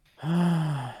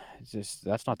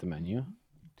 That's not the menu.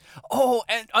 Oh,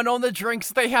 and on the drinks,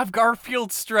 they have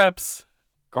Garfield strips.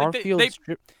 Garfield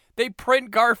strip. They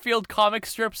print Garfield comic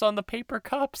strips on the paper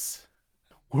cups.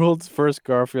 World's first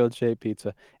Garfield-shaped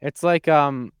pizza. It's like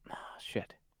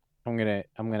shit. I'm gonna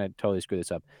totally screw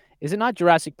this up. Is it not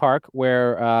Jurassic Park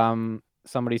where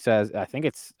somebody says, I think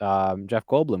it's Jeff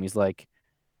Goldblum. He's like,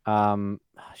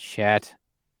 shit.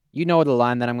 You know the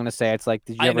line that I'm gonna say. It's like,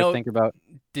 did you ever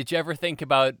think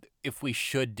about if we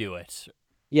should do it?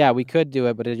 Yeah, we could do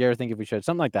it, but did you ever think if we should?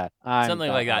 Something like that.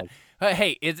 Something like that.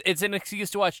 Hey, it's an excuse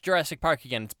to watch Jurassic Park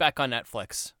again. It's back on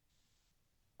Netflix.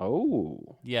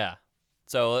 Oh. Yeah.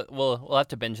 So we'll have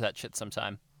to binge that shit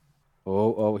sometime.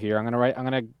 Oh, here. I'm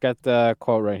gonna get the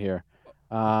quote right here.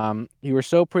 You were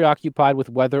so preoccupied with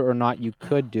whether or not you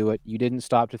could do it, you didn't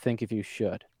stop to think if you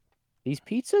should. These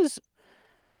pizzas,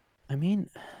 I mean,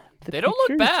 they don't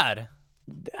look bad.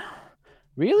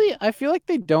 Really? I feel like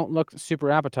they don't look super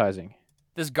appetizing.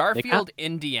 This Garfield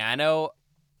Indiano,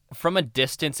 from a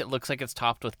distance, it looks like it's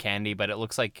topped with candy, but it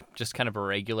looks like just kind of a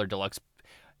regular deluxe.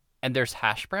 And there's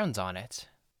hash browns on it.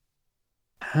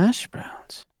 Hash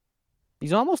browns?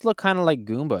 These almost look kind of like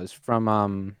Goombas from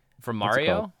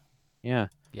Mario? Yeah.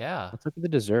 Yeah. Let's look at the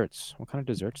desserts. What kind of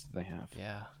desserts do they have?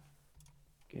 Yeah.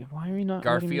 Okay, why are we not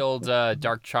Garfield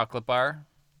dark chocolate bar?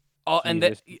 Oh, and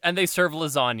they serve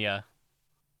lasagna.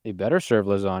 They better serve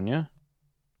lasagna.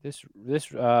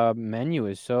 This menu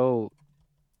is so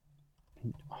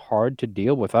hard to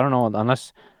deal with. I don't know,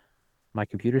 unless my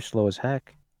computer's slow as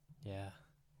heck. Yeah.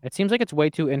 It seems like it's way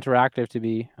too interactive to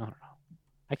be. I don't know.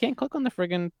 I can't click on the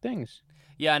friggin' things.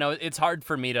 Yeah, no, it's hard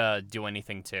for me to do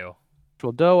anything too.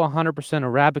 Dough, 100%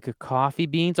 Arabica coffee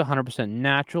beans, 100%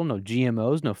 natural, no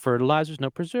GMOs, no fertilizers, no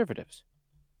preservatives.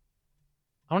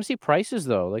 I want to see prices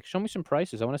though. Like, show me some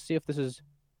prices. I want to see if this is.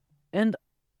 And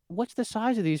what's the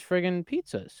size of these friggin'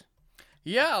 pizzas?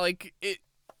 Yeah, like it.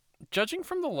 Judging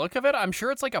from the look of it, I'm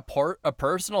sure it's like a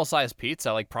personal size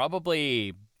pizza, like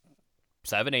probably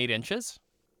 7-8 inches.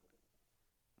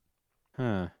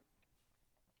 Huh.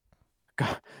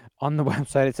 God, On the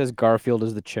website, it says Garfield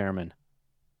is the chairman.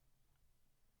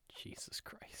 Jesus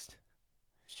Christ.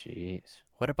 Jeez.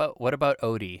 What about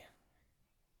Odie?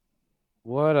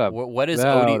 What a What is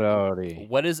about Odie? Odie?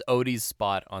 What is Odie's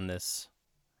spot on this?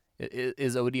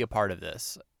 Is Odie a part of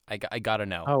this? I gotta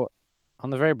know. Oh, on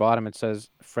the very bottom, it says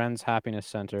Friends Happiness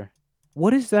Center.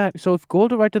 What is that? So if go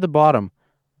to right to the bottom,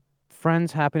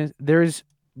 Friends Happiness, there's,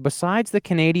 besides the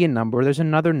Canadian number, there's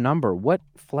another number. What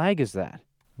flag is that?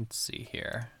 Let's see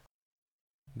here.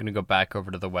 I'm gonna go back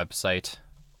over to the website.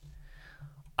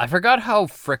 I forgot how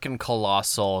frickin'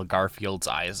 colossal Garfield's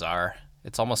eyes are.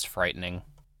 It's almost frightening.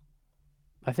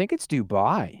 I think it's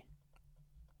Dubai.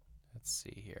 Let's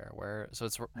see here. So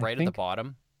it's right at the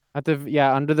bottom.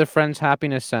 Under the Friends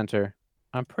Happiness Center.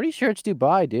 I'm pretty sure it's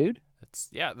Dubai, dude. Let's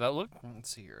see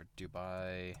here.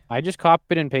 Dubai. I just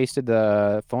copied and pasted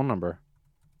the phone number.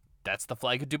 That's the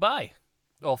flag of Dubai.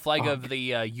 Well, flag of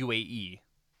the UAE.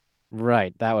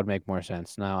 Right, that would make more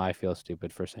sense. Now I feel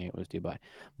stupid for saying it was Dubai.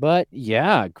 But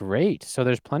yeah, great. So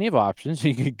there's plenty of options.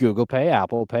 You could Google Pay,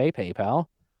 Apple Pay, PayPal.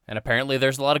 And apparently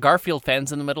there's a lot of Garfield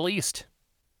fans in the Middle East.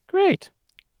 Great.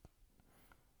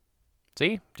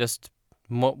 See? Just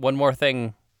one more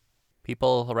thing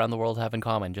people around the world have in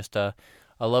common. Just a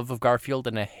love of Garfield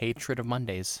and a hatred of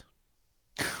Mondays.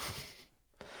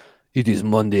 It is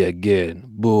Monday again.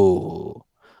 Boo.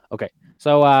 Okay.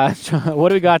 So what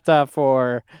do we got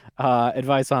for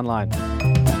advice online?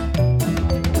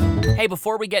 Hey,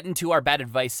 before we get into our bad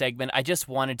advice segment, I just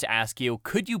wanted to ask you,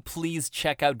 could you please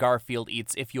check out Garfield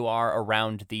Eats if you are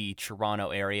around the Toronto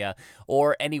area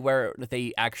or anywhere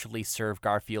they actually serve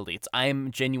Garfield Eats? I'm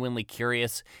genuinely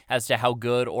curious as to how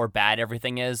good or bad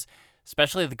everything is,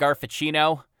 especially the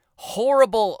Garfuccino.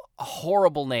 Horrible,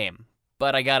 horrible name.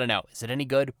 But I gotta know, is it any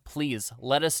good? Please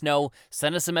let us know.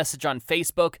 Send us a message on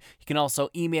Facebook. You can also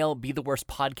email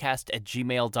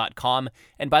betheworstpodcast@gmail.com.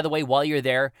 And by the way, while you're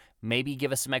there, maybe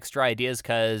give us some extra ideas,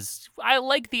 because I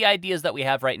like the ideas that we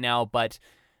have right now, but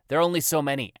there are only so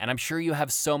many, and I'm sure you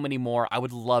have so many more. I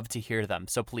would love to hear them.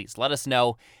 So please let us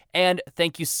know. And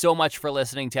thank you so much for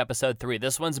listening to episode 3.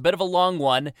 This one's a bit of a long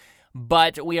one,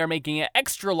 but we are making it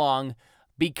extra long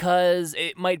because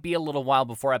it might be a little while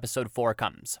before episode 4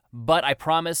 comes. But I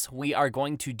promise we are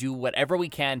going to do whatever we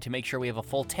can to make sure we have a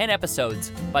full 10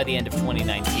 episodes by the end of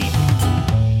 2019.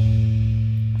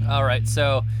 All right,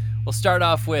 so we'll start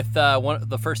off with one of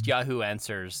the first Yahoo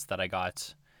answers that I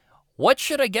got. What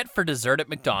should I get for dessert at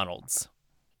McDonald's?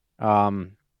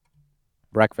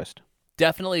 Breakfast.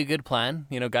 Definitely a good plan.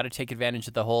 Got to take advantage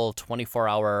of the whole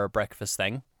 24-hour breakfast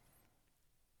thing.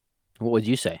 What would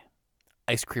you say?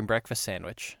 Ice cream breakfast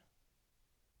sandwich.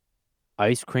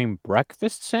 Ice cream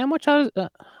breakfast sandwich? How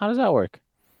does that work?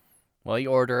 Well,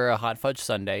 you order a hot fudge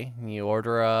sundae. You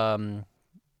order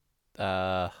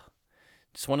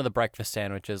just one of the breakfast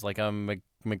sandwiches, like a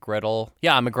McGriddle.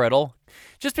 Yeah, a McGriddle.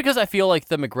 Just because I feel like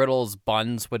the McGriddle's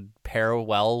buns would pair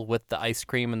well with the ice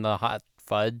cream and the hot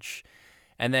fudge.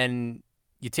 And then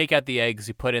you take out the eggs,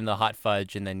 you put in the hot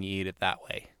fudge, and then you eat it that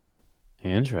way.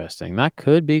 Interesting. That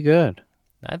could be good.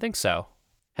 I think so.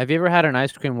 Have you ever had an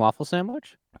ice cream waffle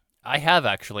sandwich? I have,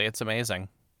 actually. It's amazing.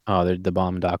 Oh, they're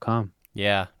thebomb.com.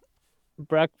 Yeah.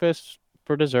 Breakfast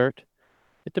for dessert.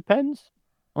 It depends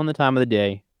on the time of the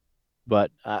day.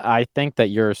 But I think that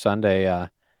your Sunday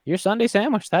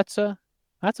sandwich, that's a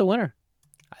winner.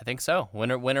 I think so.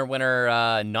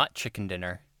 Winner, not chicken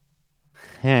dinner.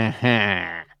 All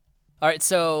right,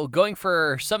 so going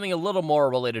for something a little more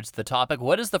related to the topic,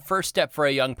 what is the first step for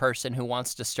a young person who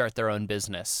wants to start their own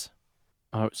business?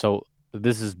 So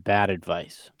this is bad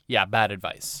advice. Yeah, bad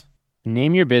advice.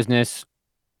 Name your business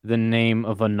the name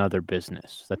of another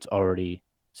business that's already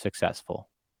successful.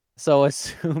 So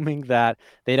assuming that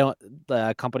the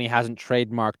company hasn't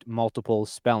trademarked multiple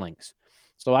spellings.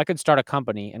 So I could start a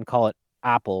company and call it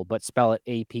Apple, but spell it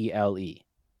APLE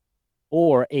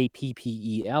or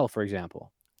APPEL, for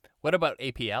example. What about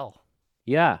APL?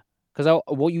 Yeah, because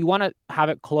you want to have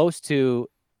it close to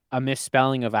a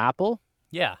misspelling of Apple.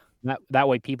 Yeah. That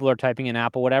way people are typing in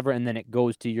Apple, whatever, and then it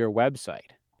goes to your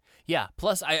website. Yeah,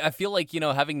 plus I feel like,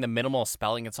 having the minimal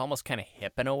spelling, it's almost kind of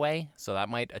hip in a way, so that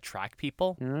might attract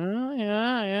people.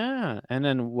 Yeah. And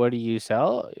then what do you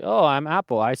sell? Oh, I'm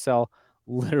Apple. I sell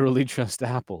literally just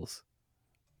apples.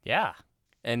 Yeah.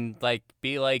 And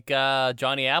be like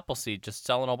Johnny Appleseed, just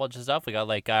selling a whole bunch of stuff. We got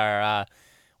our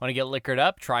want to get liquored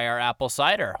up, try our apple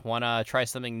cider. Want to try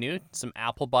something new, some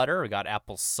apple butter. We got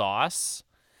apple sauce.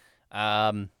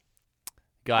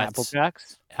 Got Apple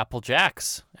Jacks. Apple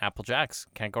Jacks.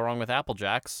 Can't go wrong with Apple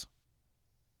Jacks.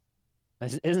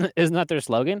 Isn't that their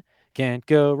slogan? Can't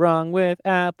go wrong with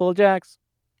Apple Jacks.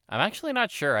 I'm actually not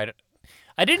sure.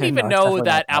 I didn't even No, it's know definitely that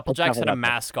not that. Apple It's Jacks had definitely a not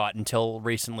that. mascot until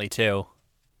recently too.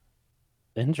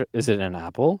 Is it an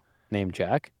apple named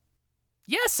Jack?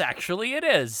 Yes, actually, it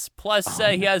is. Plus, Oh,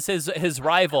 he has his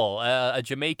rival, a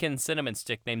Jamaican cinnamon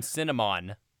stick named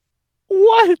Cinnamon.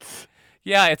 what?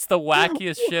 Yeah, it's the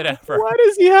wackiest shit ever. Why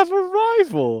does he have a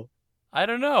rival? I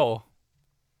don't know.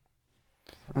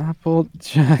 Apple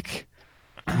Jack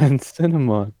and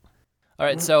Cinnamon. All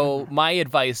right, so my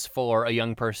advice for a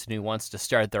young person who wants to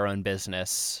start their own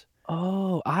business.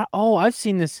 I've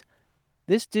seen this.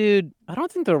 This dude. I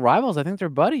don't think they're rivals. I think they're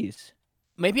buddies.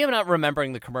 Maybe I'm not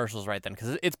remembering the commercials right then,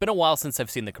 because it's been a while since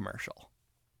I've seen the commercial.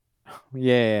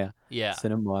 Yeah. Yeah.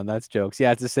 Cinnamon. That's jokes.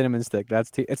 Yeah, it's a cinnamon stick.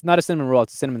 It's not a cinnamon roll.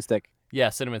 It's a cinnamon stick. Yeah,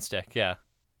 cinnamon stick. Yeah.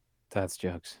 That's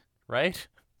jokes. Right?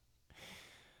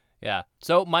 Yeah.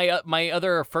 So my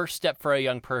other first step for a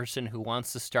young person who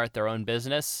wants to start their own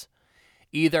business,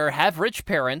 either have rich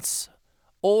parents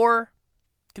or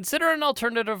consider an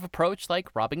alternative approach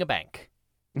like robbing a bank.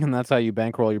 And that's how you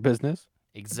bankroll your business.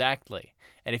 Exactly.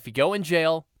 And if you go in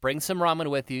jail, bring some ramen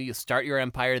with you, you'll start your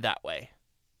empire that way.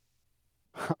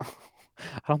 I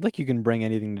don't think you can bring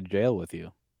anything to jail with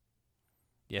you.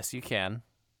 Yes, you can.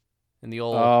 In the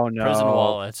old prison no.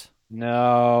 wallet.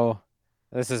 No.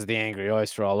 This is the Angry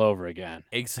Oyster all over again.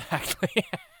 Exactly.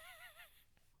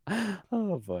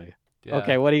 Oh boy. Yeah.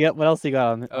 Okay, what do you got? What else do you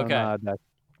got on Okay. that?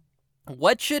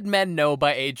 What should men know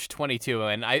by age 22?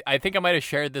 And I think I might have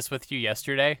shared this with you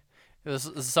yesterday. This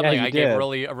is something you I gave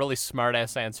did. a really smart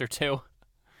ass answer to.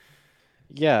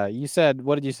 Yeah, you said,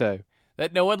 what did you say?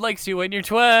 That no one likes you when you're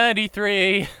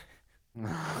 23.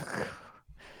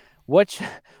 What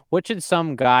should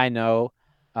some guy know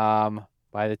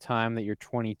by the time that you're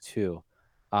 22?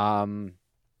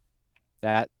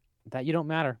 That you don't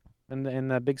matter. In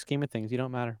the big scheme of things, you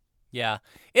don't matter. Yeah.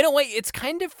 In a way, it's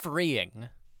kind of freeing.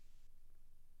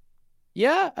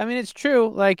 Yeah, I mean it's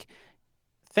true. Like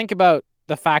think about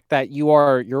the fact that you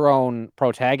are your own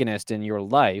protagonist in your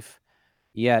life.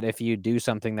 Yet if you do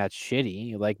something that's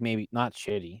shitty, like maybe not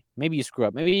shitty, maybe you screw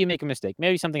up, maybe you make a mistake,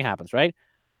 maybe something happens, right?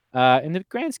 In the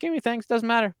grand scheme of things, doesn't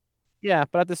matter. Yeah,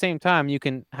 but at the same time, you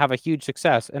can have a huge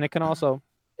success, and it can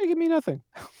mean nothing.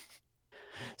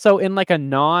 So in like a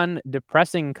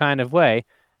non-depressing kind of way,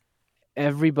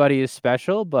 everybody is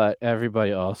special, but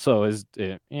everybody also is,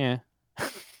 yeah.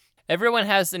 Everyone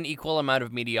has an equal amount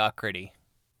of mediocrity.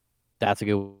 That's a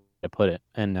good way to put it.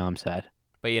 And now I'm sad.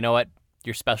 But you know what?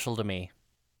 You're special to me.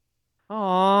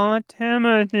 Aw,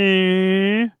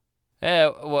 Timothy.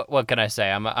 What can I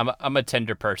say? I'm a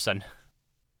tender person.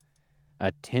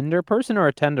 A Tinder person or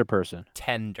a tender person?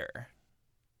 Tender.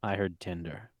 I heard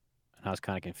Tinder, and I was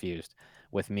kind of confused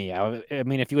with me. I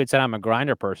mean, if you had said I'm a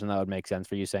grinder person, that would make sense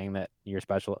for you saying that you're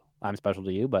special. I'm special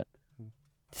to you, but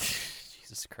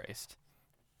Jesus Christ.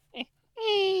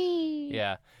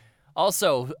 Yeah.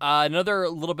 Also, another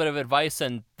little bit of advice,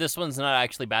 and this one's not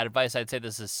actually bad advice. I'd say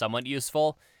this is somewhat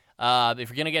useful. If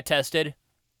you're gonna get tested,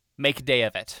 make a day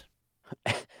of it.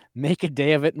 Make a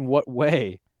day of it in what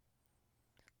way?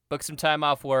 Book some time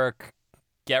off work.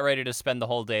 Get ready to spend the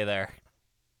whole day there.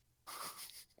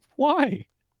 Why?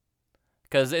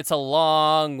 Because it's a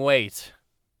long wait.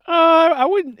 I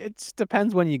wouldn't. It just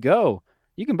depends when you go.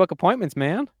 You can book appointments,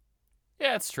 man.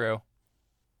 Yeah, it's true.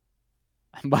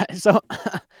 But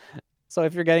so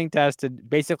if you're getting tested,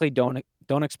 basically don't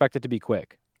expect it to be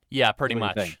quick. Yeah, pretty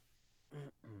What do you much.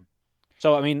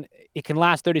 So I mean, it can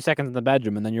last 30 seconds in the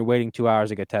bedroom, and then you're waiting 2 hours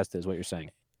to get tested. Is what you're saying?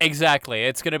 Exactly.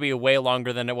 It's going to be way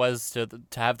longer than it was to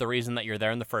have the reason that you're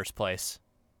there in the first place.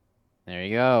 There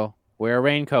you go. Wear a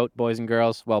raincoat, boys and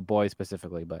girls. Well, boys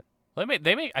specifically, but Well,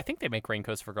 I think they make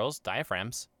raincoats for girls,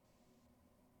 diaphragms.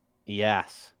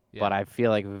 yes. Yeah. But I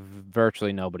feel like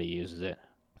virtually nobody uses it.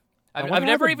 I've wonder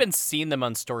never how the- even seen them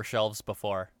on store shelves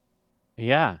before.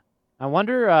 Yeah. I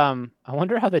wonder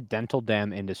how the dental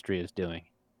dam industry is doing.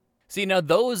 See, now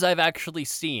those I've actually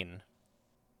seen.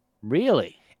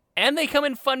 Really? And they come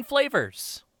in fun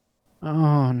flavors.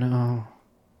 Oh no.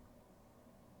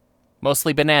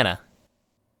 Mostly banana.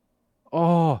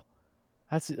 Oh,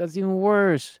 that's even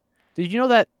worse. Did you know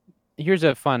that? Here's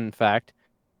a fun fact: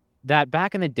 that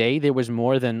back in the day, there was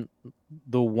more than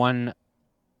the one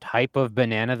type of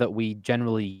banana that we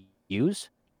generally use,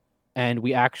 and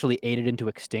we actually ate it into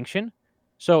extinction.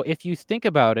 So if you think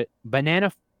about it,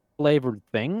 banana flavored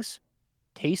things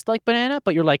taste like banana,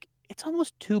 but you're like, it's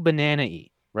almost too banana-y,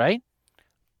 right?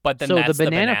 But then So the that's the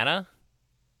banana- banana?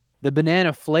 The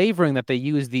banana flavoring that they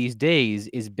use these days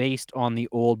is based on the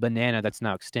old banana that's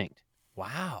now extinct.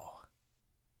 Wow.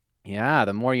 Yeah,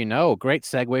 the more you know. Great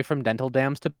segue from dental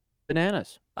dams to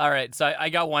bananas. All right, so I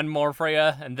got one more for you,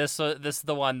 and this is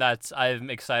the one that I'm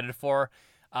excited for.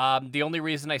 The only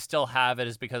reason I still have it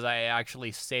is because I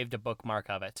actually saved a bookmark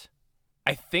of it.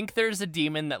 I think there's a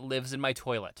demon that lives in my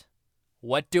toilet.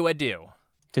 What do I do?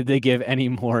 Did they give any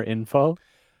more info?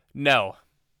 No.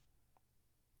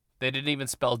 They didn't even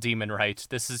spell demon right.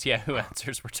 This is Yahoo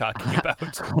Answers we're talking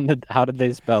about. How did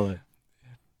they spell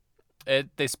it?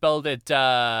 They spelled it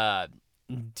Demno.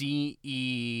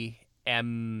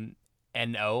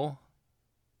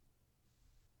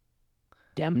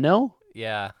 Demno?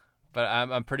 Yeah, but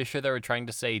I'm pretty sure they were trying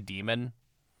to say demon.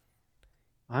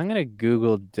 I'm gonna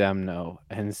Google Demno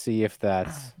and see if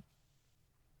that's.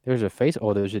 There's a face.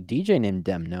 Oh, there's a DJ named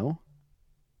Demno.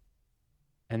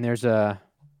 And there's a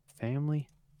family.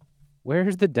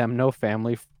 Where's the Demno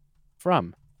family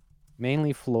from?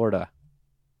 Mainly Florida.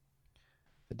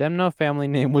 The Demno family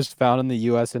name was found in the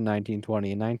U.S. in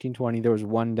 1920. In 1920, there was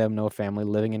one Demno family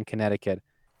living in Connecticut.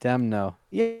 Demno.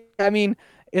 Yeah, I mean,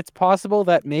 it's possible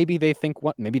that maybe they think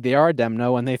maybe they are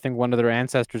Demno and they think one of their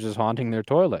ancestors is haunting their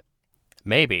toilet.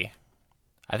 Maybe.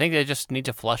 I think they just need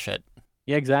to flush it.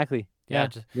 Yeah, exactly. Yeah,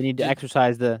 they need to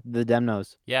exercise the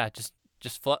Demnos. Yeah, just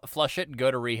flush it and go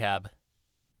to rehab.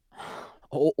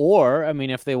 Or I mean,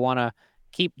 if they want to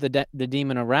keep the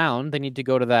demon around, they need to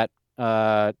go to that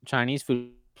Chinese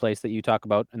food place that you talk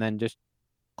about, and then just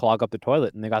clog up the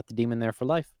toilet, and they got the demon there for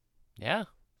life. Yeah.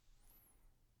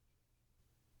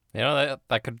 You know,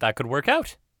 that could work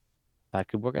out. That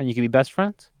could work, and you could be best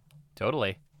friends.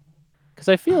 Totally. Because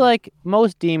I feel like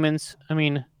most demons, I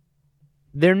mean,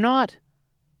 they're not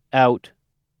out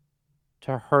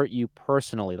to hurt you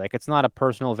personally. Like, it's not a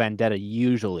personal vendetta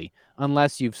usually,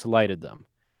 unless you've slighted them.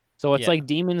 So it's like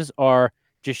demons are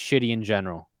just shitty in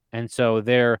general. And so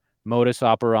their modus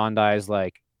operandi is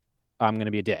like, I'm going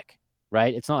to be a dick,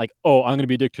 right? It's not like, oh, I'm going to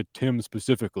be a dick to Tim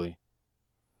specifically.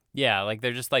 Yeah, like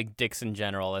they're just like dicks in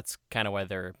general. That's kind of why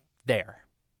they're there.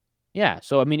 Yeah,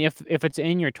 so I mean, if it's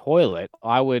in your toilet,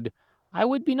 I would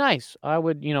be nice. I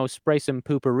would, spray some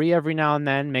poopery every now and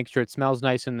then, make sure it smells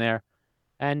nice in there,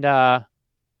 and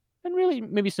really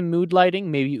maybe some mood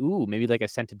lighting, maybe like a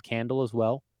scented candle as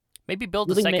well. Maybe build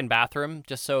a second bathroom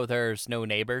just so there's no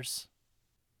neighbors.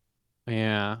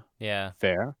 Yeah. Yeah.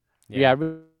 Fair. Yeah.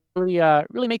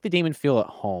 Really make the demon feel at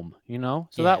home.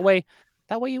 So that way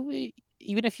you.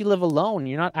 Even if you live alone,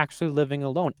 you're not actually living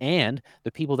alone. And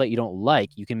the people that you don't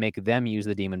like, you can make them use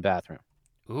the demon bathroom.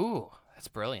 Ooh, that's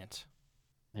brilliant.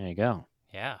 There you go.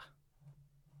 Yeah.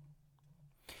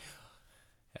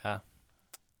 Yeah.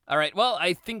 All right. Well,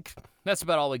 I think that's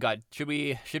about all we got. Should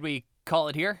we call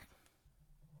it here?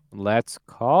 Let's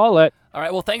call it. All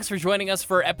right. Well, thanks for joining us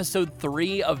for episode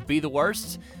 3 of Be the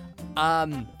Worst.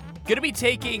 Gonna be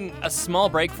taking a small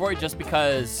break for it just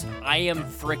because I am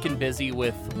freaking busy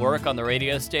with work on the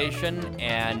radio station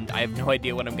and I have no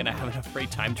idea when I'm gonna have enough free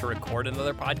time to record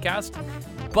another podcast.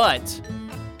 But,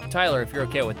 Tyler, if you're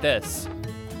okay with this,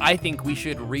 I think we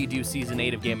should redo season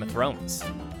 8 of Game of Thrones.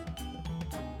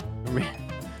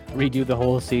 Redo the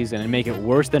whole season and make it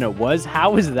worse than it was?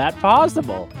 How is that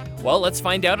possible? Well, let's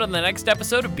find out on the next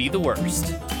episode of Be the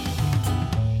Worst.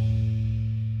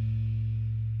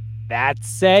 That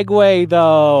segue,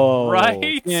 though. Right?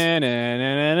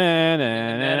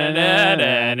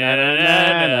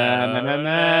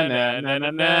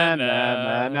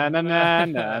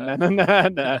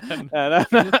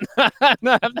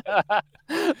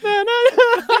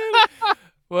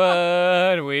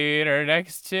 One wiener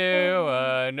next to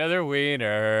another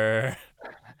wiener.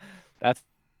 That's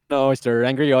an oyster,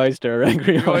 angry oyster,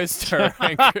 angry oyster.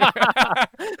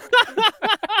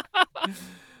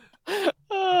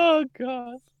 Oh,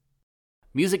 God.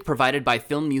 Music provided by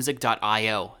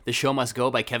filmmusic.io. The Show Must Go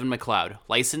by Kevin MacLeod.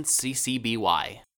 Licensed CC BY.